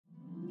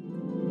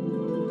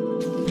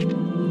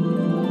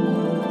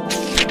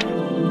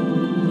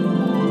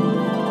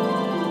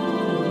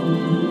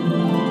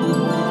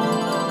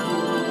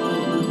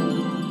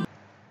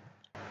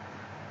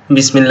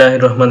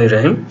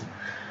Bismillahirrahmanirrahim.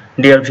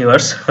 Dear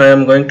viewers, I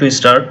am going to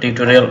start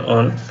tutorial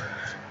on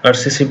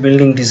RCC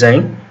building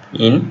design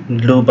in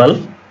Dlubal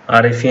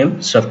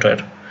Rfem software.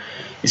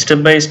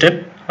 Step by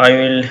step, I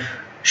will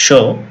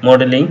show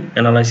modeling,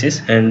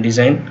 analysis and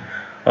design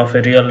of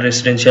a real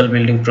residential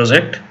building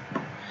project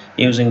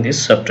using this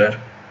software.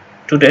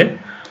 Today,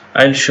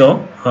 I will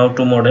show how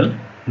to model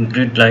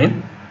grid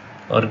line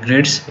or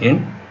grids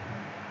in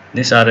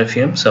this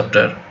RFM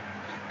software.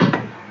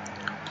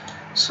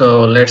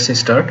 So let's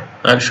start.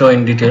 I'll show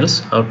in details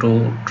how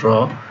to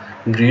draw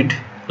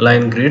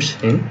line grids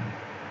in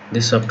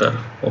this software.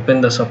 Open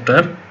the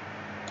software.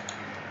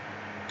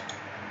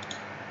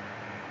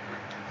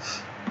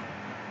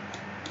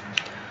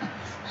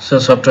 So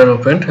software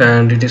opened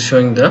and it is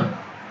showing the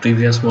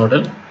previous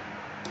model.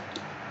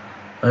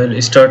 I will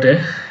start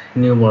a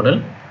new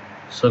model.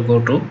 So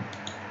go to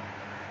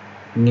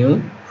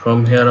new.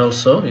 From here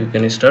also you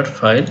can start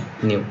file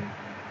new.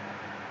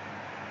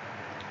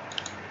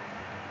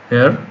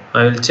 Here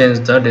I will change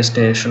the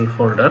destination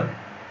folder,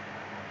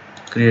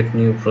 create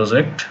new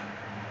project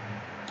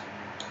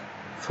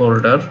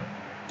folder.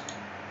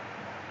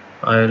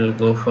 I will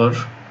go for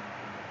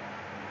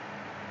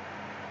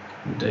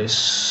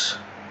this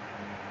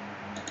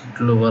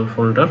global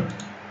folder,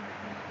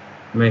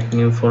 make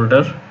new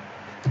folder,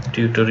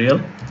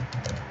 tutorial.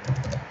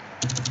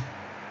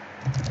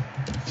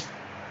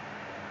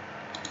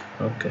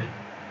 Okay,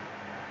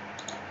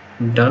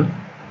 done.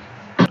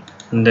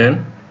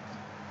 Then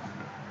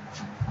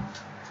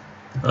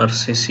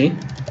RCC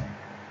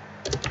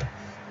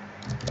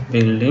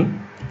building.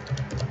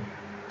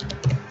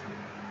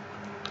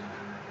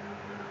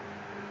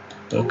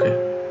 Okay,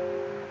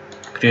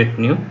 create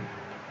new.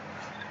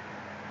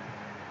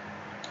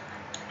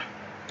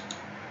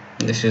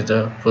 This is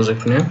the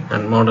project name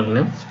and model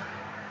name,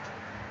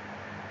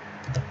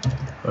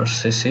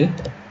 RCC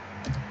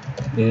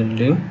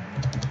building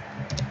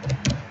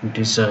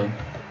design.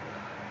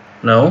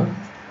 Now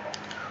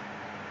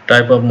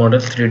type of model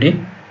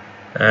 3D,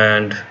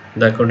 and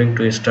according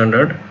to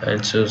standard I'll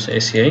choose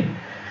ACI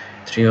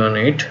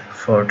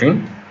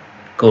 31814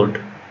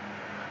 code.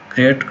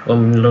 Create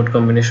load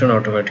combination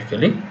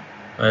automatically.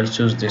 I'll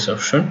choose this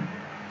option,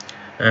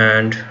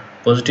 and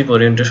positive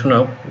orientation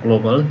of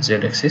global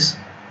z-axis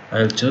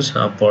I'll choose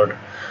upward.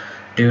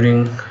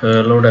 During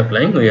load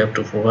applying we have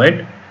to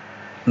provide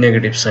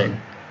negative sign.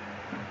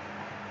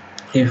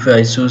 If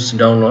I choose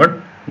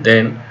downward,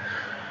 then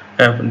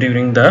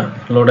during the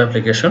load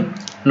application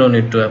no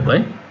need to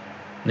apply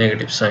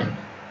negative sign.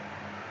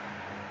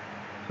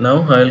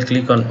 Now I will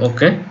click on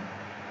OK.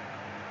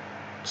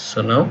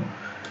 So now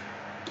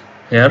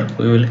here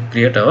we will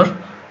create our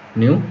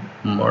new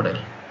model.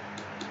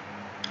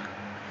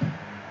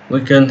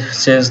 We can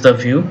change the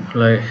view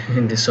like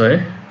in this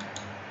way.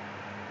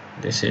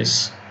 This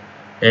is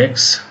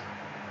X,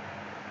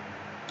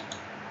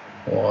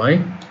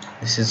 Y,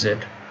 this is Z.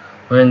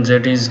 When Z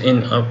is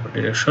in up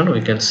direction,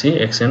 we can see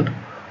X and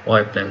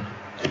Y plane,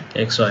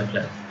 XY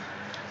plane.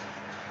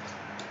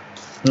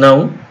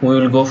 Now we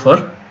will go for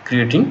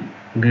creating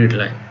grid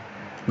line.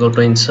 Go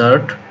to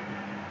insert,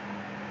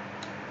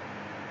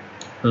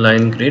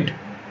 line grid.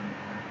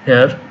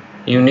 Here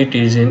unit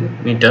is in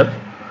meter.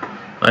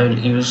 I will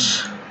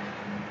use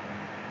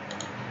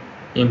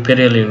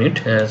imperial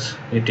unit as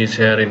it is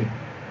here in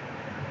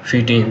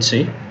feet inch.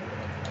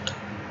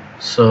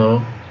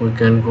 So we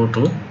can go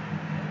to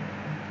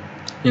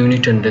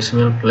unit and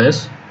decimal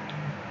place.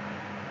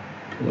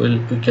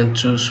 We can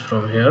choose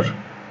from here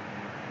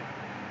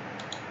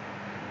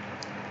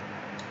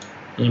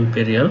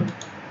imperial.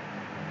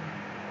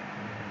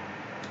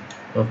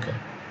 Okay,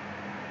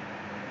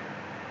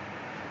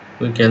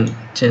 we can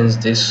change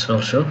this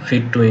also,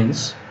 feet to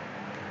inch.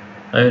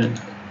 I will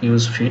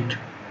use feet.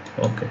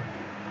 Okay,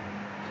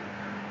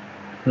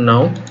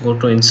 now go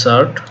to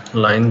insert,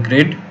 line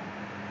grid.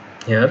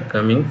 Here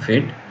coming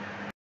feet,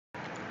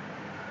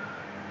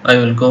 I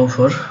will go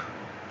for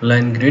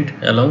line grid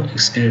along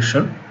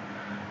extrusion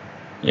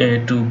A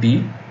to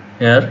B.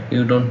 Here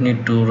you don't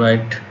need to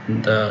write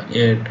the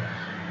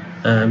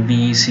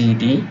B, C,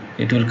 D,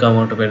 it will come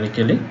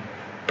automatically.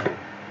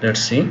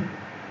 Let's see,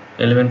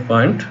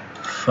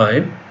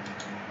 11.5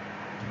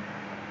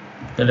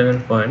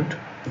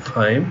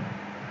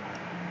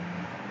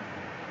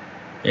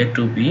 A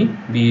to B,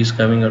 B is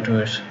coming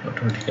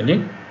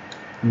automatically.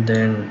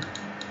 Then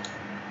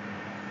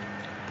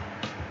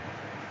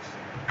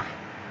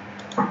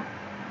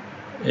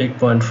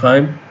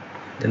 (8.5),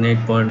 then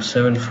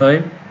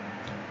 8.75,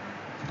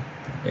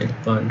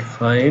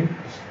 8.5,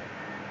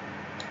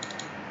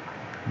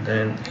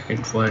 then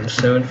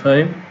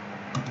 8.75.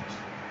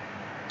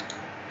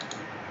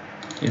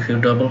 If you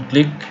double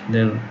click,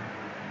 then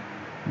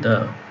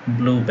the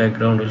blue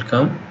background will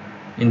come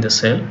in the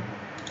cell.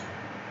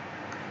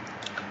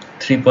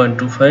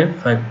 3.25,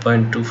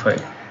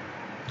 5.25,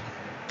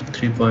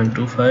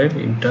 3.25,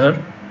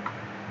 enter,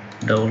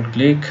 double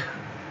click,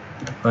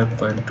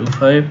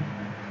 5.25,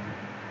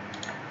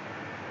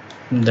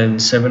 then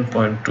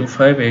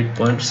 7.25,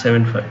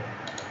 8.75.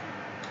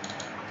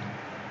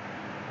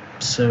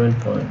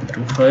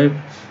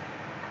 7.25,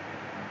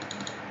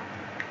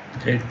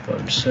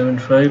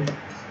 8.75,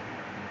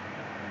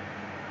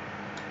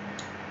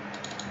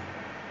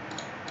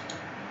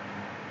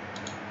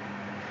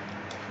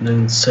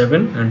 then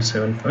 7 and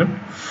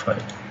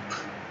 7.5,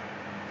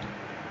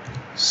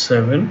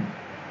 7,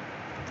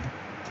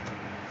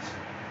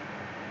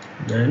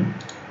 then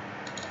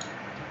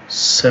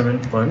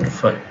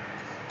 7.5,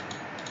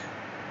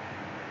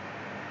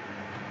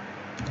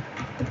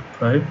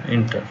 5,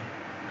 enter.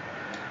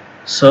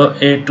 So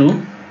A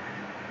to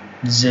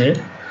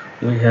J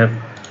we have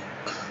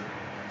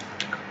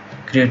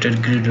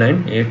created grid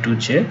line A to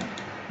J.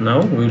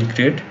 Now we will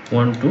create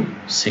 1 to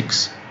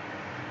 6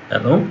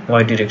 along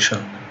Y direction.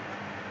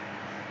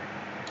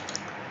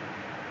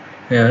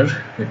 Here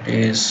it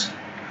is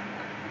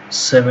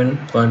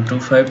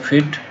 7.25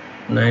 feet,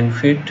 9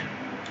 feet,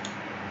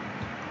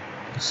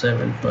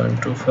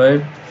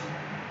 7.25,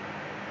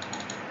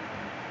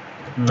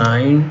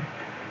 9,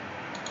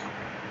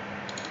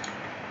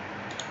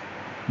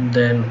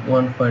 then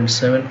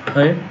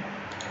 1.75,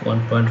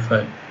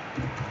 1.5,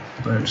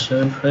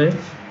 0.75,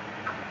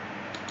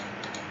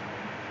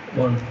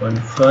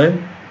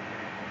 1.5,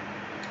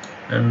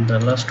 and the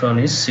last one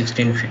is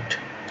 16 feet,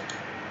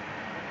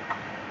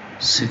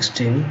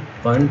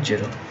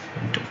 16.0.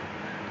 enter.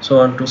 So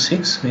 1 to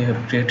 6 we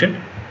have created.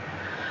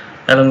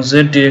 Along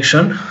Z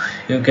direction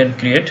you can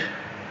create,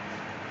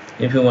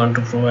 if you want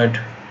to provide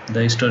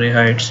the story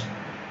heights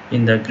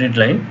in the grid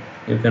line,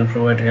 you can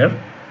provide here.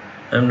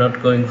 I am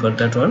not going for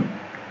that one.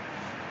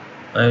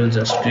 I will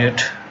just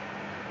create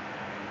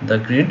the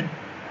grid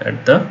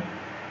at the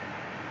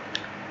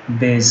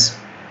base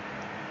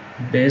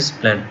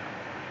plan.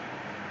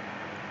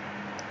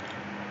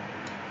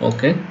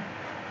 Okay,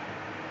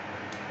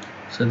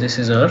 so this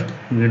is our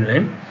grid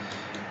line.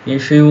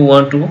 If you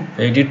want to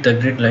edit the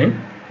grid line,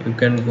 you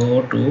can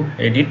go to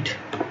edit,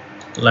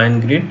 line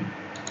grid,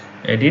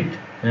 edit,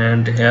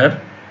 and here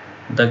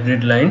the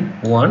grid line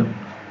 1,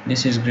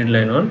 this is grid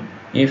line 1.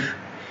 If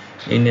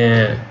in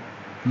a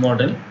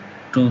model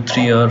 2,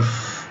 3 or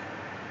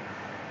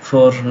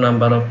 4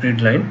 number of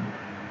grid line,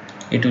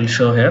 it will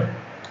show here.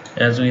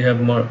 As we have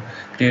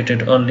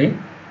created only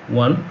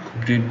one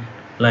grid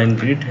line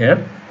grid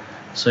here,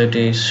 so it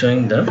is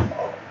showing the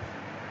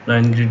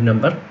line grid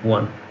number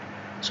 1.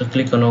 So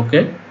click on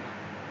OK.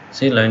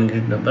 See, line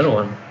grid number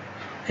 1.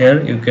 Here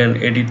you can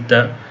edit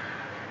the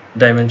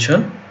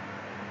dimension,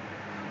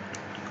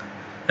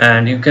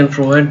 and you can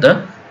provide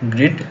the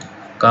grid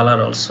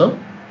color also.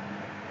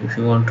 If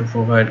you want to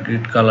provide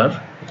grid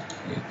color,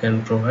 you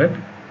can provide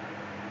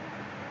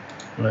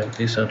like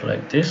this or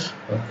like this.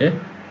 Okay,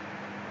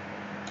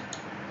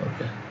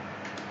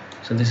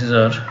 so this is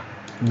our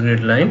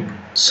grid line.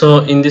 So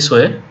in this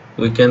way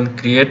we can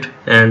create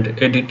and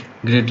edit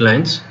grid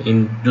lines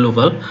in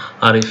Dlubal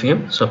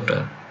Rfem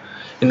software.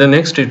 In the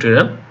next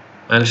tutorial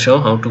I'll show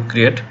how to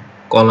create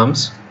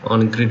columns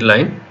on grid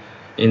line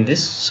in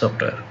this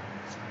software.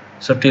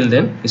 So till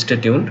then, stay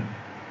tuned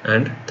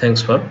and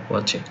thanks for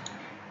watching.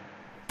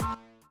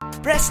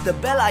 Press the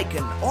bell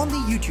icon on the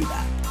YouTube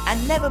app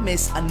and never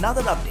miss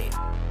another update.